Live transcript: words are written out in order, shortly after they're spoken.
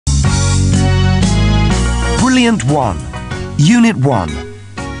Brilliant 1. Unit 1.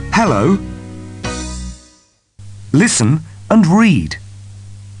 Hello. Listen and read.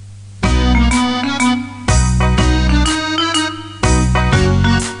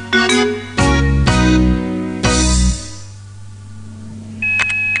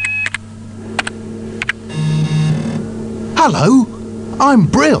 Hello, I'm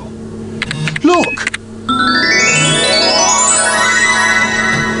Brill. Look!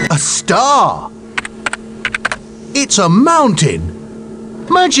 A star! It's a mountain!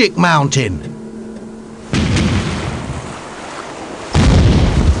 Magic Mountain!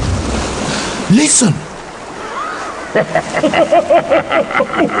 Listen!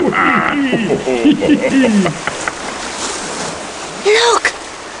 Look!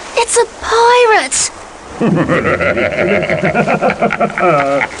 It's a pirate!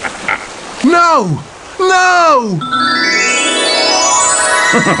 No! No!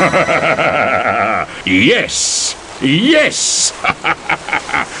 Yes! Yes!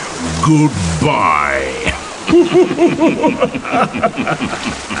 Goodbye!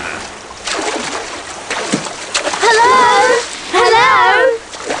 Hello? Hello?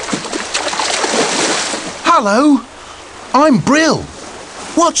 Hello, I'm Brill.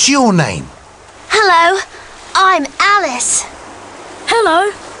 What's your name? Hello, I'm Alice.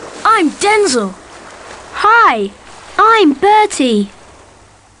 Hello, I'm Denzel. Hi, I'm Bertie.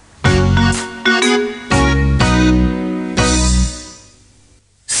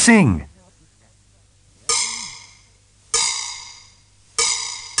 Sing.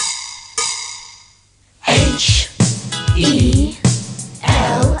 H-E-L-L-O.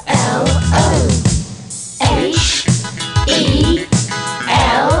 H-E-L-L-O.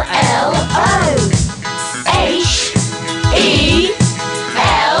 H-E-L-L-O.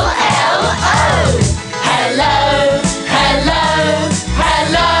 Hello, hello,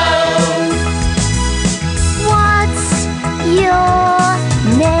 hello. What's your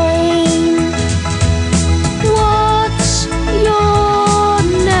name? What's your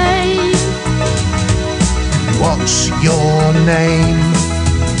name? What's your name?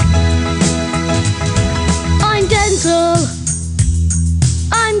 I'm Denzel.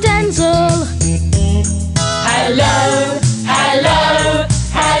 I'm Denzel. Hello, hello,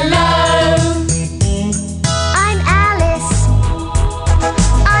 hello. I'm Alice.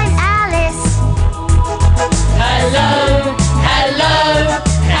 I'm Alice. Hello, hello,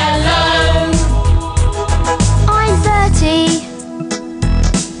 hello. I'm Bertie.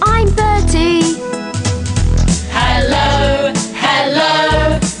 I'm Bertie. Hello,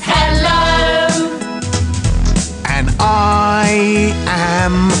 hello, hello. And I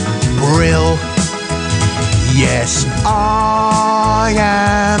am Brill. Yes, I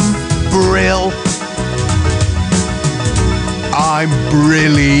am Brill. I'm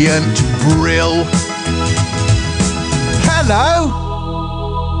brilliant Brill. Hello.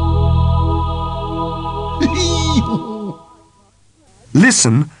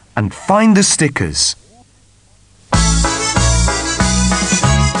 Listen and find the stickers.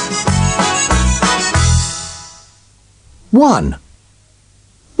 One.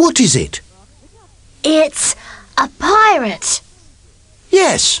 What is it? It's a pirate.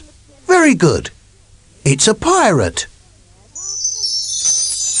 Yes, very good. It's a pirate.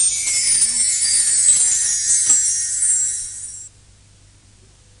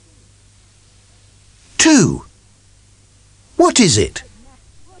 Two. What is it?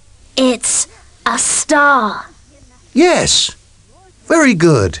 It's a star. Yes, very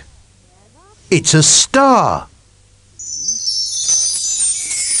good. It's a star.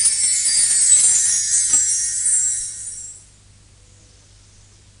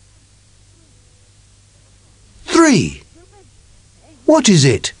 Three. What is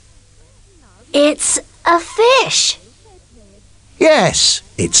it? It's a fish. Yes,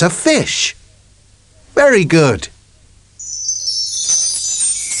 it's a fish. Very good.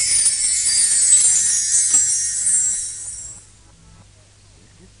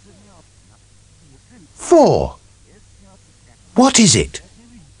 Four. What is it?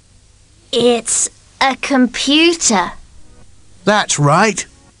 It's a computer. That's right.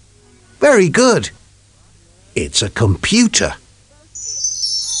 Very good. It's a computer.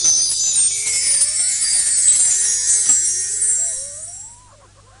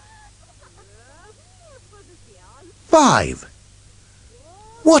 Five.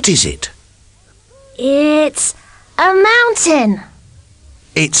 What is it? It's a mountain.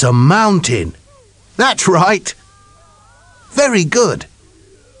 It's a mountain. That's right. Very good.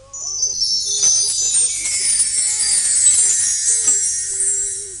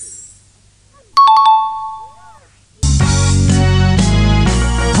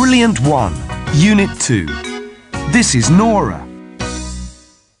 Brilliant 1. Unit 2. This is Nora.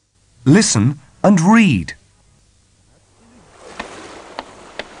 Listen and read.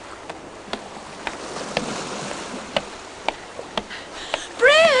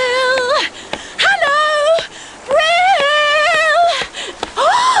 Brill! Hello! Brill!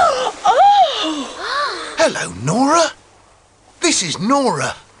 Oh! Hello, Nora. This is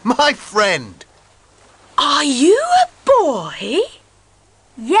Nora, my friend. Are you a boy?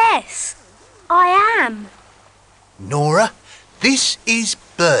 Yes, I am. Nora, this is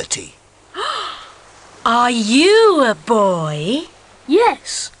Bertie. Are you a boy?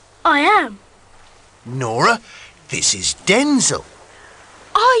 Yes, I am. Nora, this is Denzel.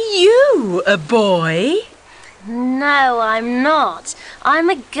 Are you a boy? No, I'm not. I'm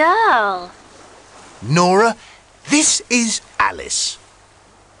a girl. Nora, this is Alice.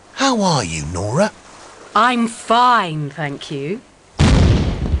 How are you, Nora? I'm fine, thank you.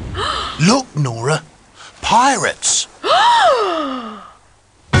 Look, Nora, pirates.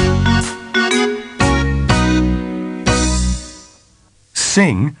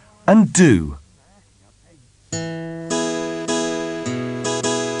 Sing and do.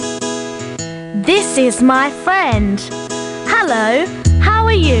 This is my friend. Hello, how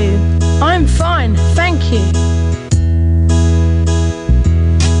are you? I'm fine, thank you.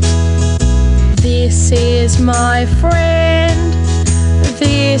 This is my friend.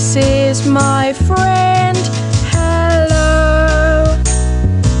 This is my friend. Hello,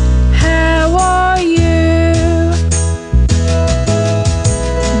 how are you?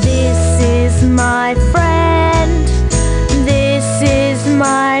 This is my friend. This is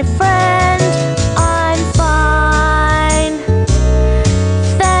my friend. I'm fine.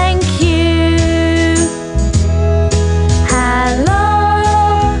 Thank you. Hello,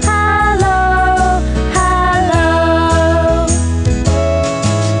 hello, hello.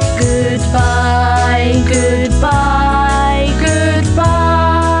 Goodbye, goodbye,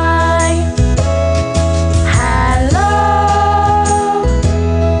 goodbye. Hello.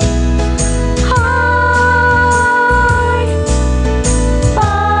 Hi.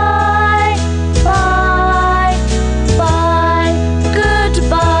 Bye, bye, bye.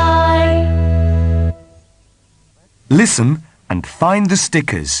 Goodbye. Listen and find the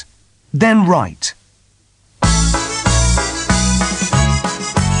stickers. Then write.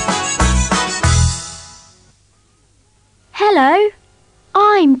 Hello,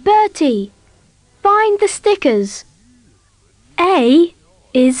 I'm Bertie. Find the stickers. A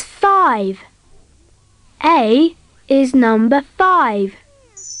is 5. A is number 5.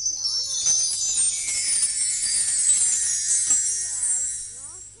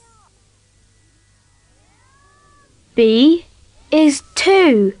 B is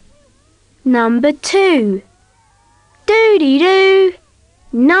 2. Number 2. Doody-doo.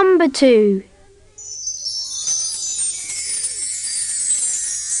 Number 2.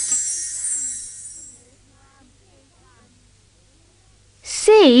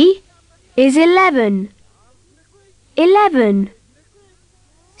 C is 11. 11.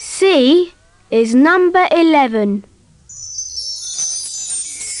 C is number 11.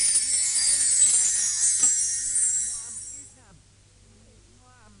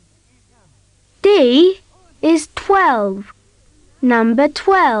 D is 12. Number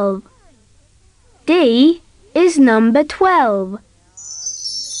 12. D is number 12.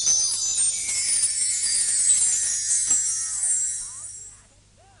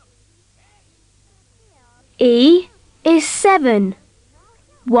 E is 7.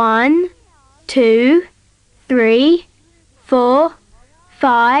 1, 2, 3, 4,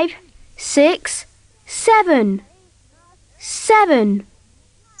 5, 6, 7. 7.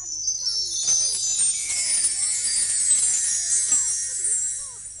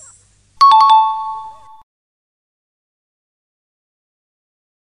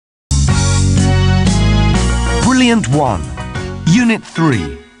 Brilliant 1. Unit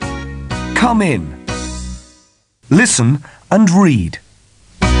 3. Come in. Listen and read.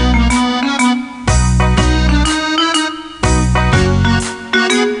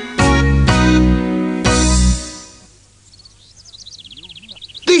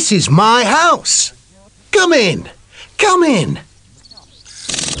 This is my house. Come in. Come in.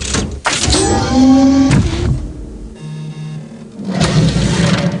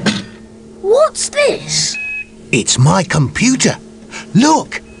 What's this? It's my computer.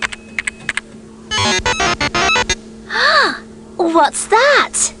 Look. What's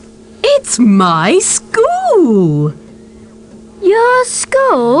that? It's my school. Your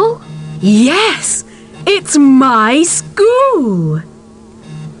school? Yes, it's my school.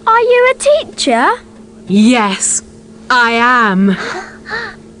 Are you a teacher? Yes, I am.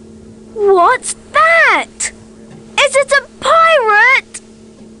 What's that?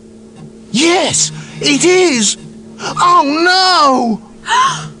 Yes, it is. Oh, no!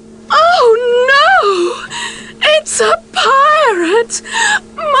 Oh no! It's a pirate!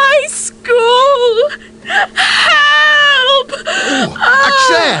 My school! Help! A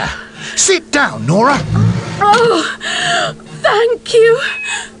chair. Sit down, Nora. Oh, thank you.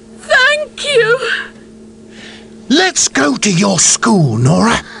 Thank you. Let's go to your school,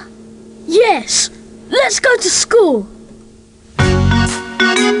 Nora. Yes, let's go to school.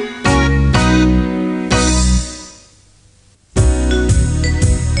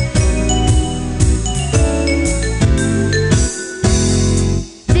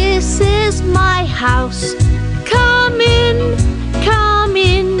 This is my house. Come in, come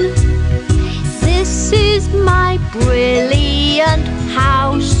in. This is my brilliant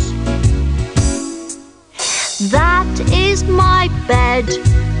house. That is my bed,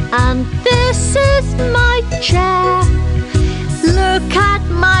 and this is my chair. Look at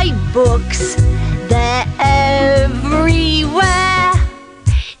my books, they're everywhere.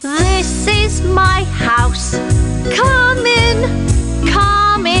 This is my house. Come in,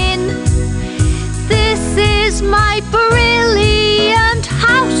 come in. This is my brilliant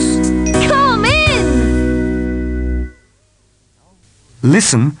house. Come in.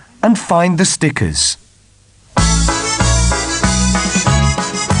 Listen and find the stickers.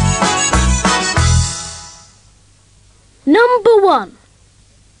 Number 1.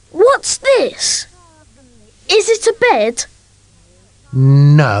 What's this? Is it a bed?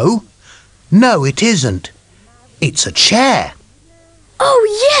 No. No, it isn't. It's a chair. Oh,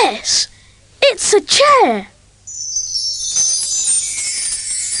 yes! It's a chair.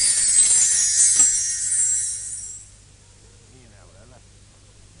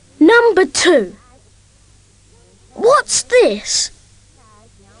 Number 2. What's this?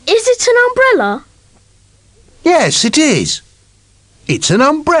 Is it an umbrella? Yes, it is. It's an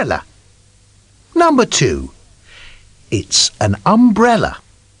umbrella. Number 2. It's an umbrella.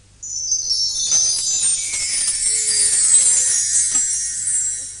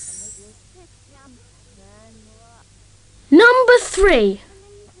 Number 3.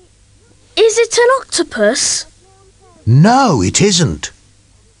 Is it an octopus? No, it isn't.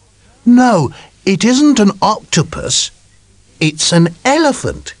 No, it isn't an octopus. It's an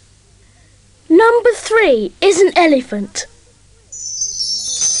elephant. Number 3 is an elephant.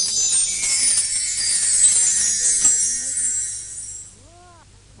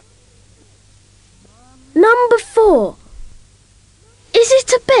 Number 4. Is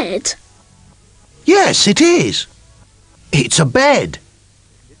it a bed? Yes, it is. It's a bed.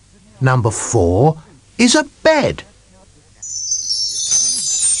 Number 4 is a bed.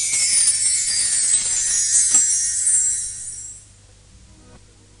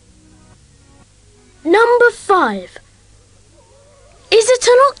 Number 5. Is it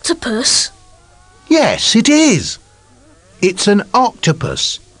an octopus? Yes, it is. It's an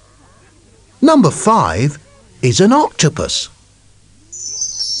octopus. Number 5 is an octopus.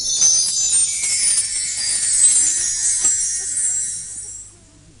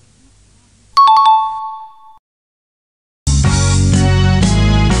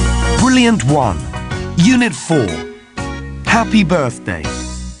 Brilliant 1. Unit 4. Happy birthday.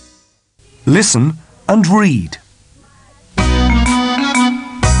 Listen and read.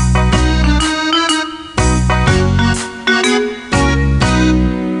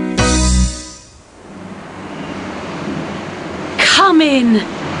 Come in.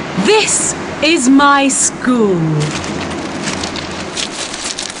 This is my school.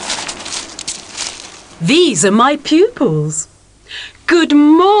 These are my pupils. Good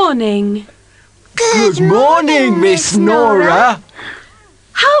morning. Good morning, Miss Nora.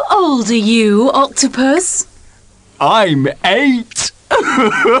 How old are you, Octopus? I'm 8.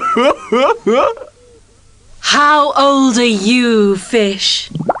 How old are you, Fish?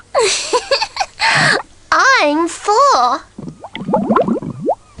 I'm 4.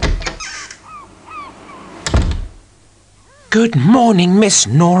 Good morning, Miss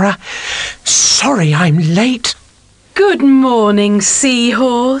Nora. Sorry I'm late. Good morning,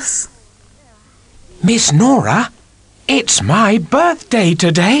 Seahorse. Miss Nora, it's my birthday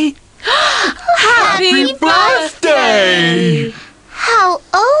today. Happy birthday! How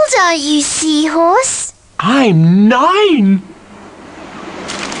old are you, Seahorse? I'm 9.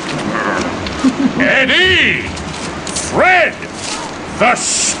 Eddie! Fred! The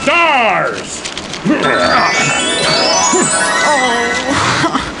stars!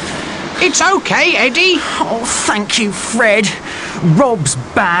 It's okay, Eddie. Oh, thank you, Fred. Rob's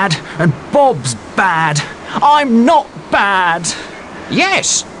bad and Bob's bad. I'm not bad.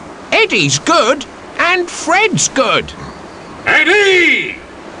 Yes, Eddie's good and Fred's good. Eddie!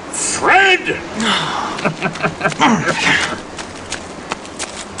 Fred!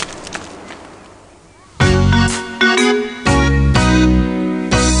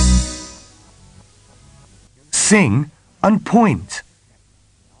 Sing and point.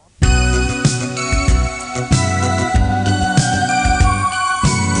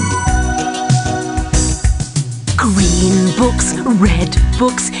 Green books, red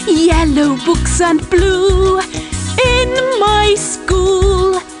books, yellow books and blue. In my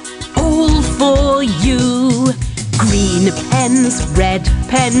school, all for you. Green pens, red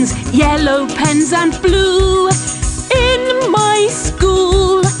pens, yellow pens and blue. In my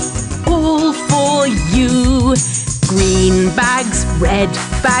school, all for you. Green bags, red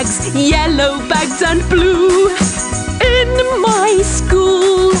bags, yellow bags and blue. In my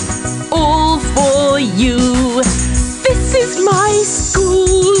school, all for you. This is my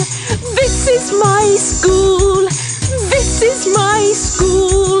school. This is my school. This is my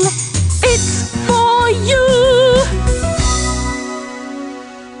school. It's for you.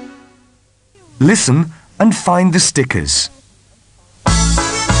 Listen and find the stickers.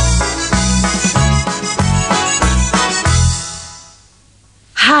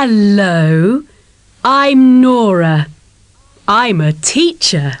 Hello, I'm Nora. I'm a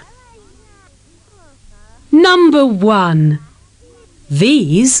teacher. Number 1.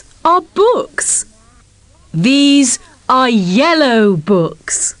 These are books. These are yellow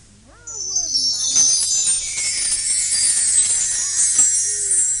books.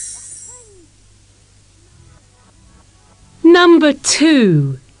 Number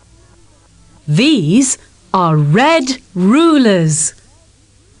 2. These are red rulers.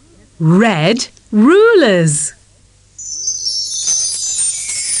 Red rulers.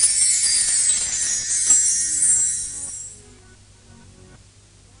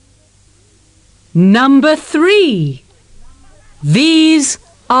 Number 3. These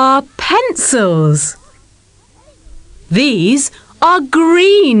are pencils. These are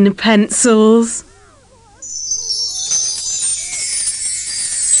green pencils.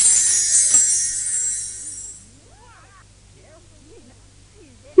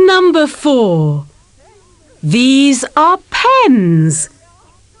 Number 4. These are pens.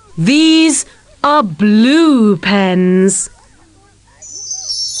 These are blue pens.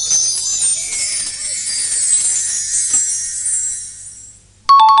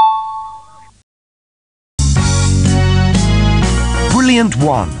 Brilliant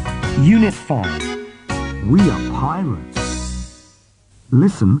 1. Unit 5. We are pirates.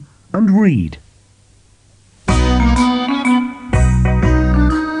 Listen and read.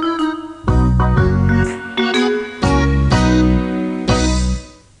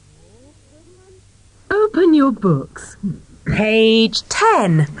 Open your books. Page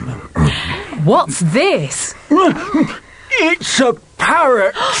 10. What's this? It's a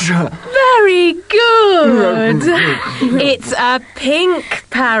parrot. Very good. It's a pink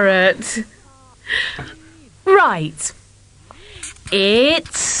parrot. Right.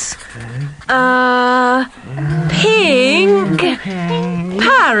 It's a pink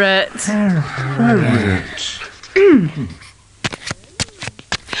parrot.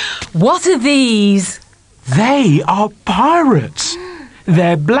 What are these? They are pirates.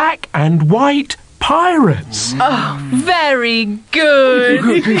 They're black and white pirates. Oh, very good.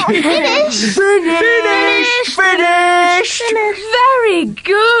 Finished. Very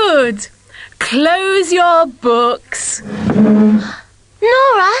good. Close your books.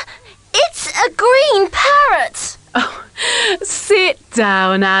 Nora, it's a green parrot. Oh, sit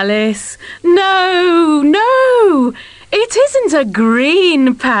down, Alice. No. It isn't a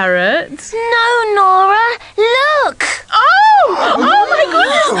green parrot. No, Nora, look. Oh my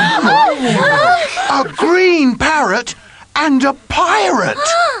goodness. A green parrot and a pirate.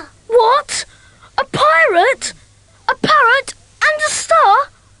 What? A pirate? A parrot and a star?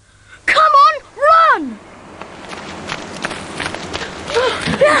 Come on, run!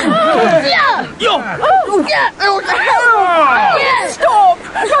 Stop!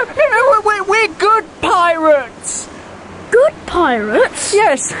 We're good pirates. Good pirates?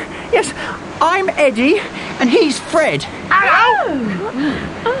 Yes. I'm Eddie, and he's Fred.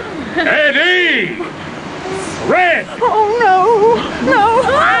 Eddie! Fred! Oh,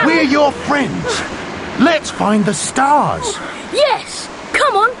 no. We're your friends. Let's find the stars. Yes,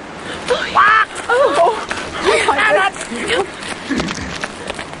 come on.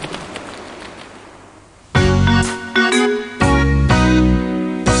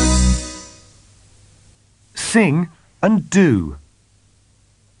 Sing and do.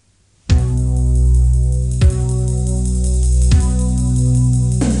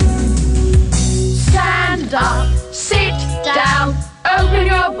 Stand up, sit down, open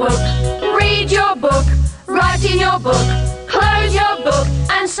your book, write in your book, close your book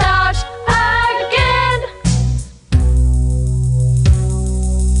and start again.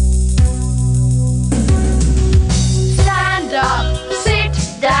 Stand up,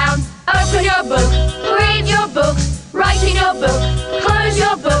 sit down, open your book, read your book, write in your book, close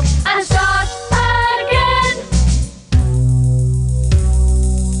your book and start again.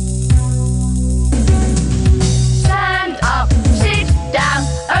 Stand up, sit down,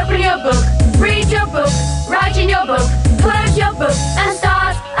 open your book, read your book, write in your book, close your book and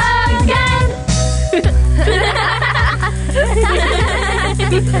start again.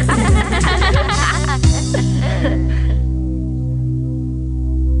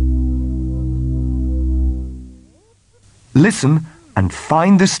 Listen and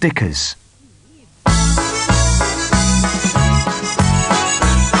find the stickers.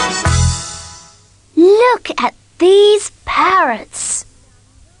 Look at these parrots.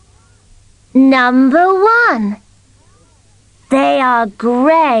 Number 1. They are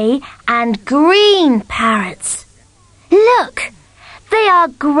grey and green parrots. Look, they are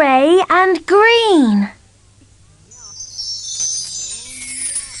grey and green.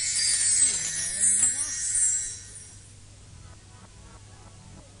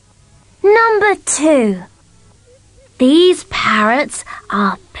 Number 2. These parrots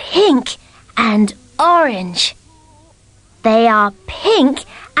are pink and orange. They are pink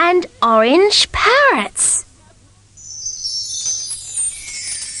and orange parrots.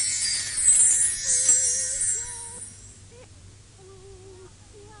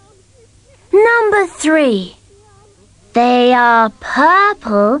 Number 3. They are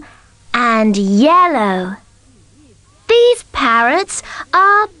purple and yellow. These parrots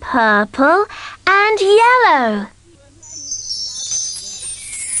are purple and yellow.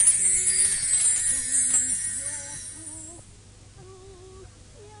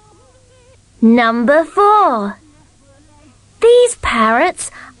 Number 4. These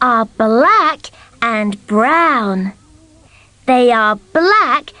parrots are black and brown. They are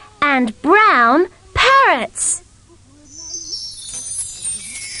black and brown parrots.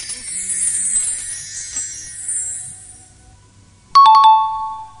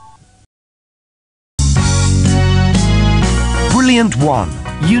 Brilliant 1,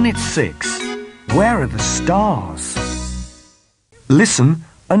 Unit 6. Where are the stars? Listen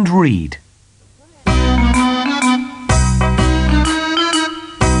and read.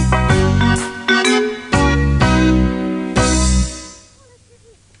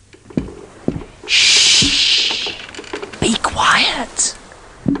 Shh! Be quiet.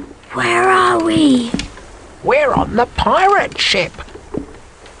 Where are we? We're on the pirate ship.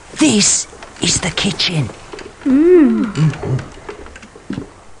 This is the kitchen.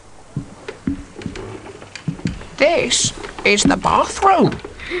 This is the bathroom.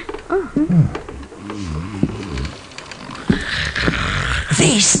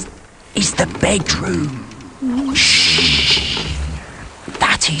 This is the bedroom. Shh.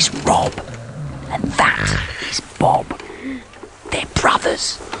 That is Rob, and that is Bob. They're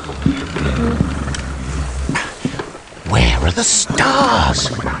brothers. Where are the stars?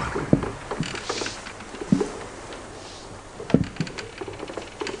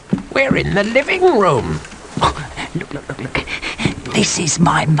 We're in the living room. Look. This is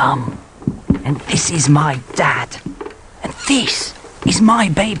my mum. And this is my dad. And this is my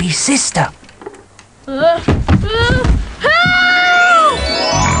baby sister.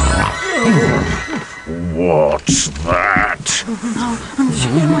 What's that?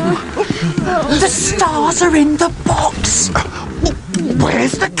 The stars are in the box.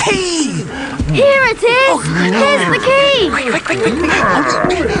 Where's the key? Here it is! Here's the key!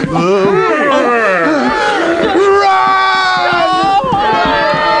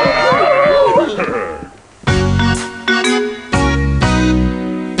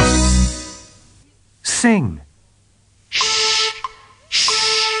 Sing.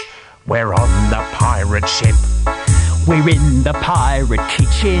 We're on the pirate ship. We're in the pirate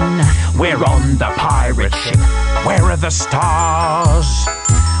kitchen. We're on the pirate ship. Where are the stars?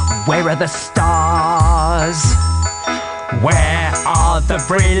 Where are the stars? Where are the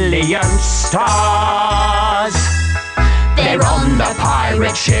brilliant stars? They're on the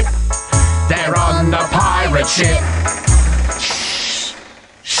pirate ship. They're on the pirate ship. Shh,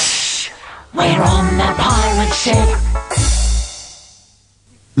 shh. We're on the pirate ship.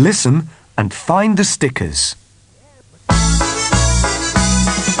 Listen and find the stickers.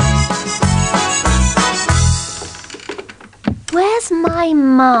 Where's my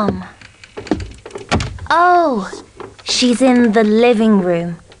mum? Oh, she's in the living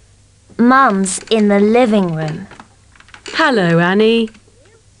room. Mum's in the living room. Hello, Annie.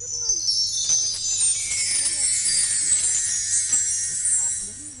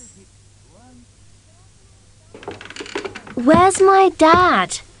 Where's my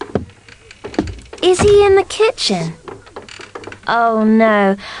dad? Is he in the kitchen? Oh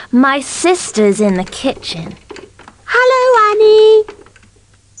no, my sister's in the kitchen. Hello, Annie.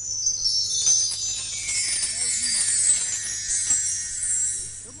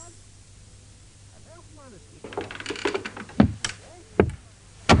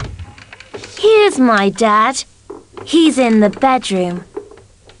 Here's my dad. He's in the bedroom.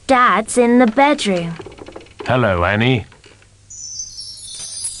 Dad's in the bedroom. Hello, Annie.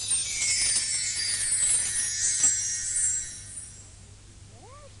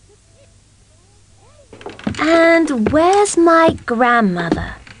 And where's my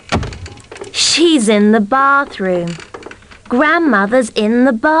grandmother? She's in the bathroom. Grandmother's in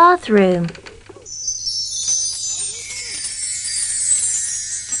the bathroom.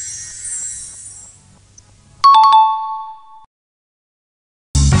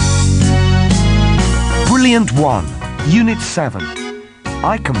 Brilliant 1, Unit 7.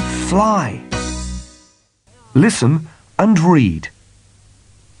 I can fly. Listen and read.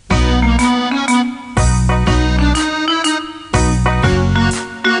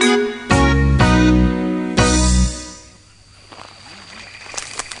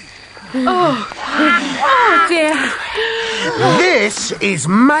 Oh dear. This is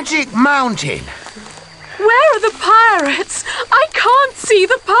Magic Mountain. Where are the pirates? I can't see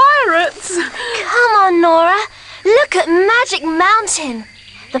the pirates. Come on, Nora. Look at Magic Mountain.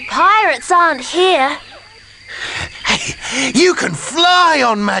 The pirates aren't here. Hey, you can fly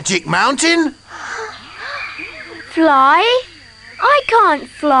on Magic Mountain. Fly? I can't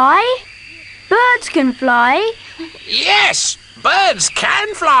fly. Birds can fly. Yes, birds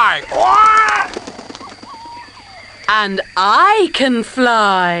can fly. And I can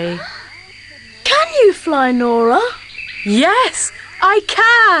fly. Can you fly, Nora? Yes, I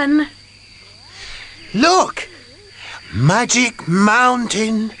can. Look. Magic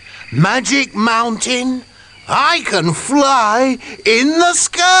Mountain, Magic Mountain. I can fly in the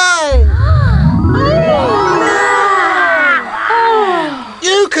sky.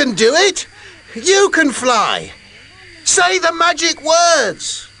 You can do it. You can fly. Say the magic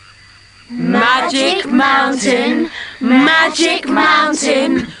words. Magic Mountain, Magic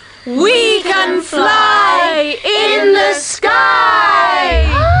Mountain, we can fly in the sky!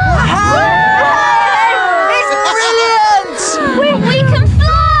 It's brilliant! We can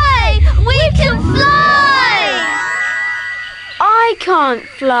fly! We can fly! I can't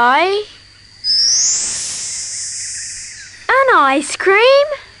fly. An ice cream?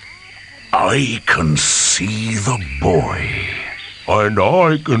 I can see the boy. And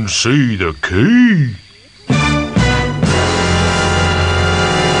I can see the key.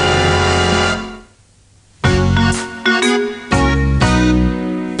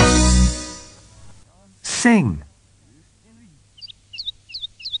 Sing.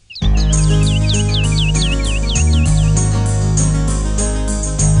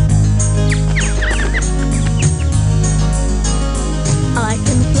 I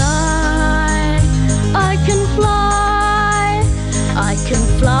can fly, I can fly, I can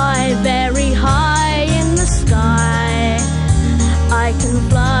fly very high in the sky. I can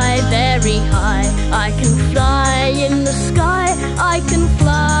fly very high, I can fly in the sky. I can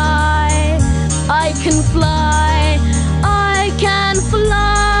fly, I can fly, I can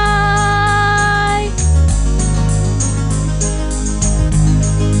fly.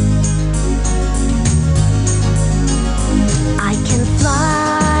 I can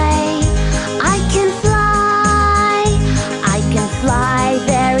fly, I can fly, I can fly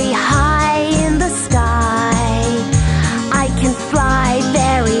very high in the sky. I can fly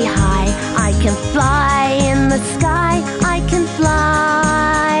very high, I can fly in the sky. I can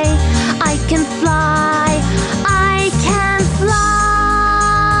fly, I can fly, I can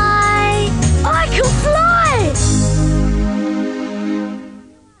fly, I can fly!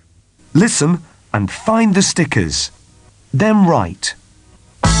 Listen and find the stickers. Then write.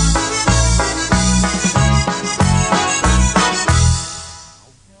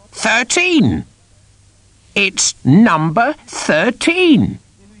 "13. It's number 13.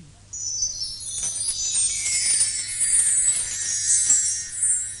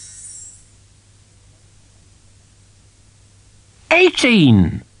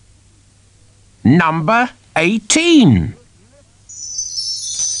 "18. Number 18.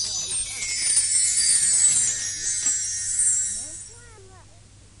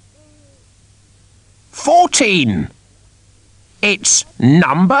 "14. It's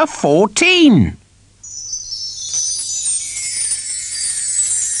number 14.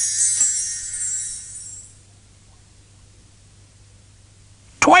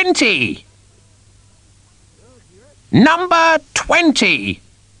 "20. Number 20.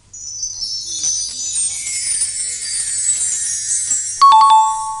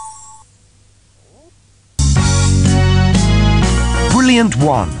 Brilliant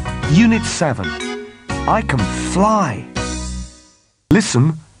 1, Unit 7. I can fly.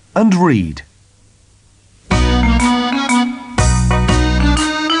 Listen and read.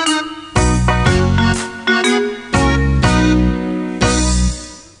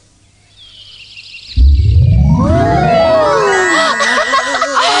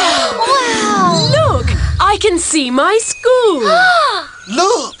 Look, I can see my school.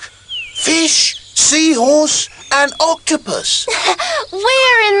 Look! Fish, seahorse and octopus.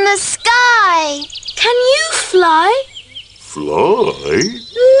 We're in the sky. Can you fly? Fly?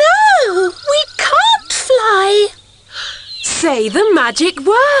 No, we can't fly. Say the magic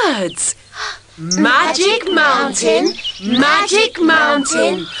words. Magic mountain, magic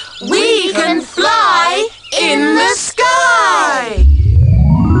mountain, we can fly in the sky.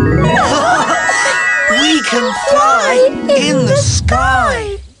 We can fly in the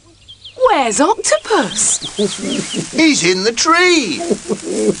sky. Where's Octopus? He's in the tree.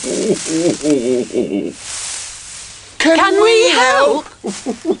 Can we help?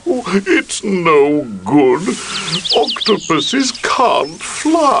 It's no good. Octopuses can't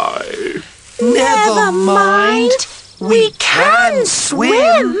fly. Never mind. We can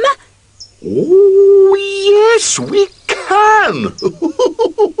swim. Oh, yes, we can.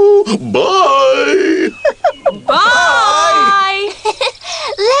 Bye. Bye.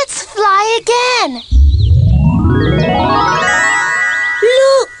 Let's fly again.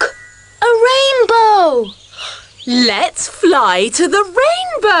 Look, a rainbow. Let's fly to the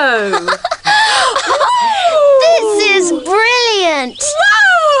rainbow. This is brilliant.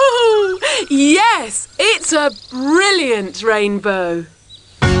 Whoa! Yes, it's a brilliant rainbow.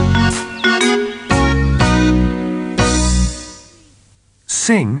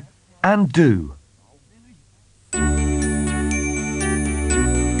 Sing and do.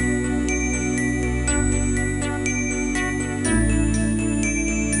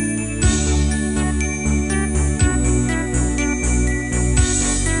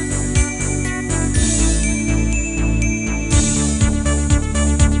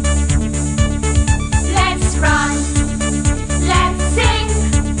 Let's run, let's sing,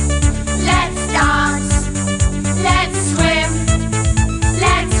 let's dance, let's swim,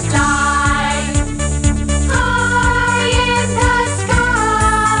 let's fly high in the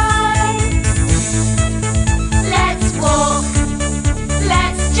sky. Let's walk,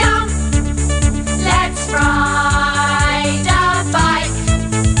 let's jump, let's ride a bike,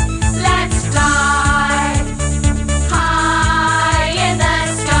 let's fly high in the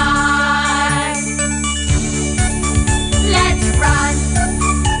sky. Let's run,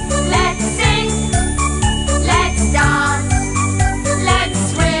 let's sing, let's dance, let's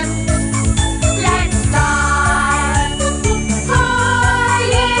swim, let's fly high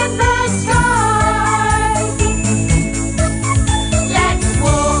in the sky. Let's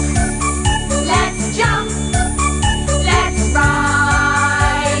walk, let's jump, let's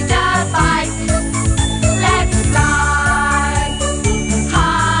ride a bike, let's fly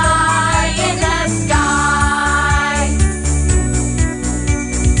high in the sky.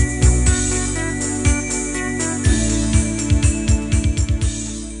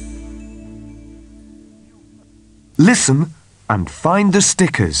 Listen and find the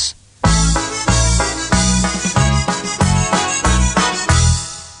stickers.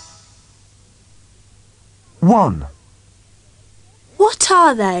 One, What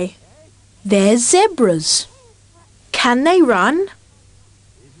are they? They're zebras. Can they run?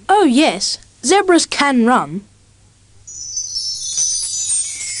 Oh yes, zebras can run.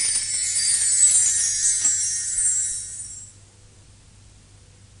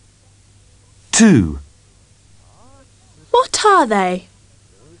 two, What are they?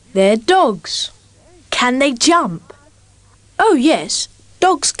 They're dogs. Can they jump? Oh yes,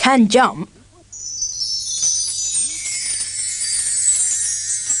 dogs can jump.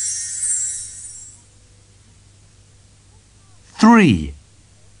 three,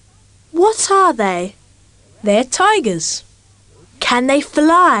 What are they? They're tigers. Can they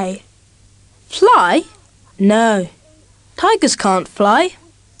fly? Fly? No, tigers can't fly.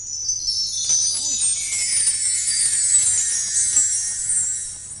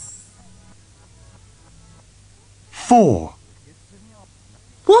 four,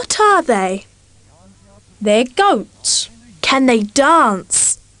 What are they? They're goats. Can they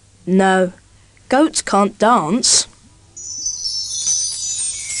dance? No, goats can't dance.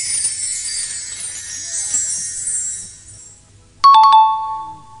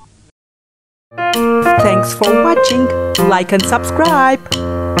 Thank Thanks for watching. Like and subscribe.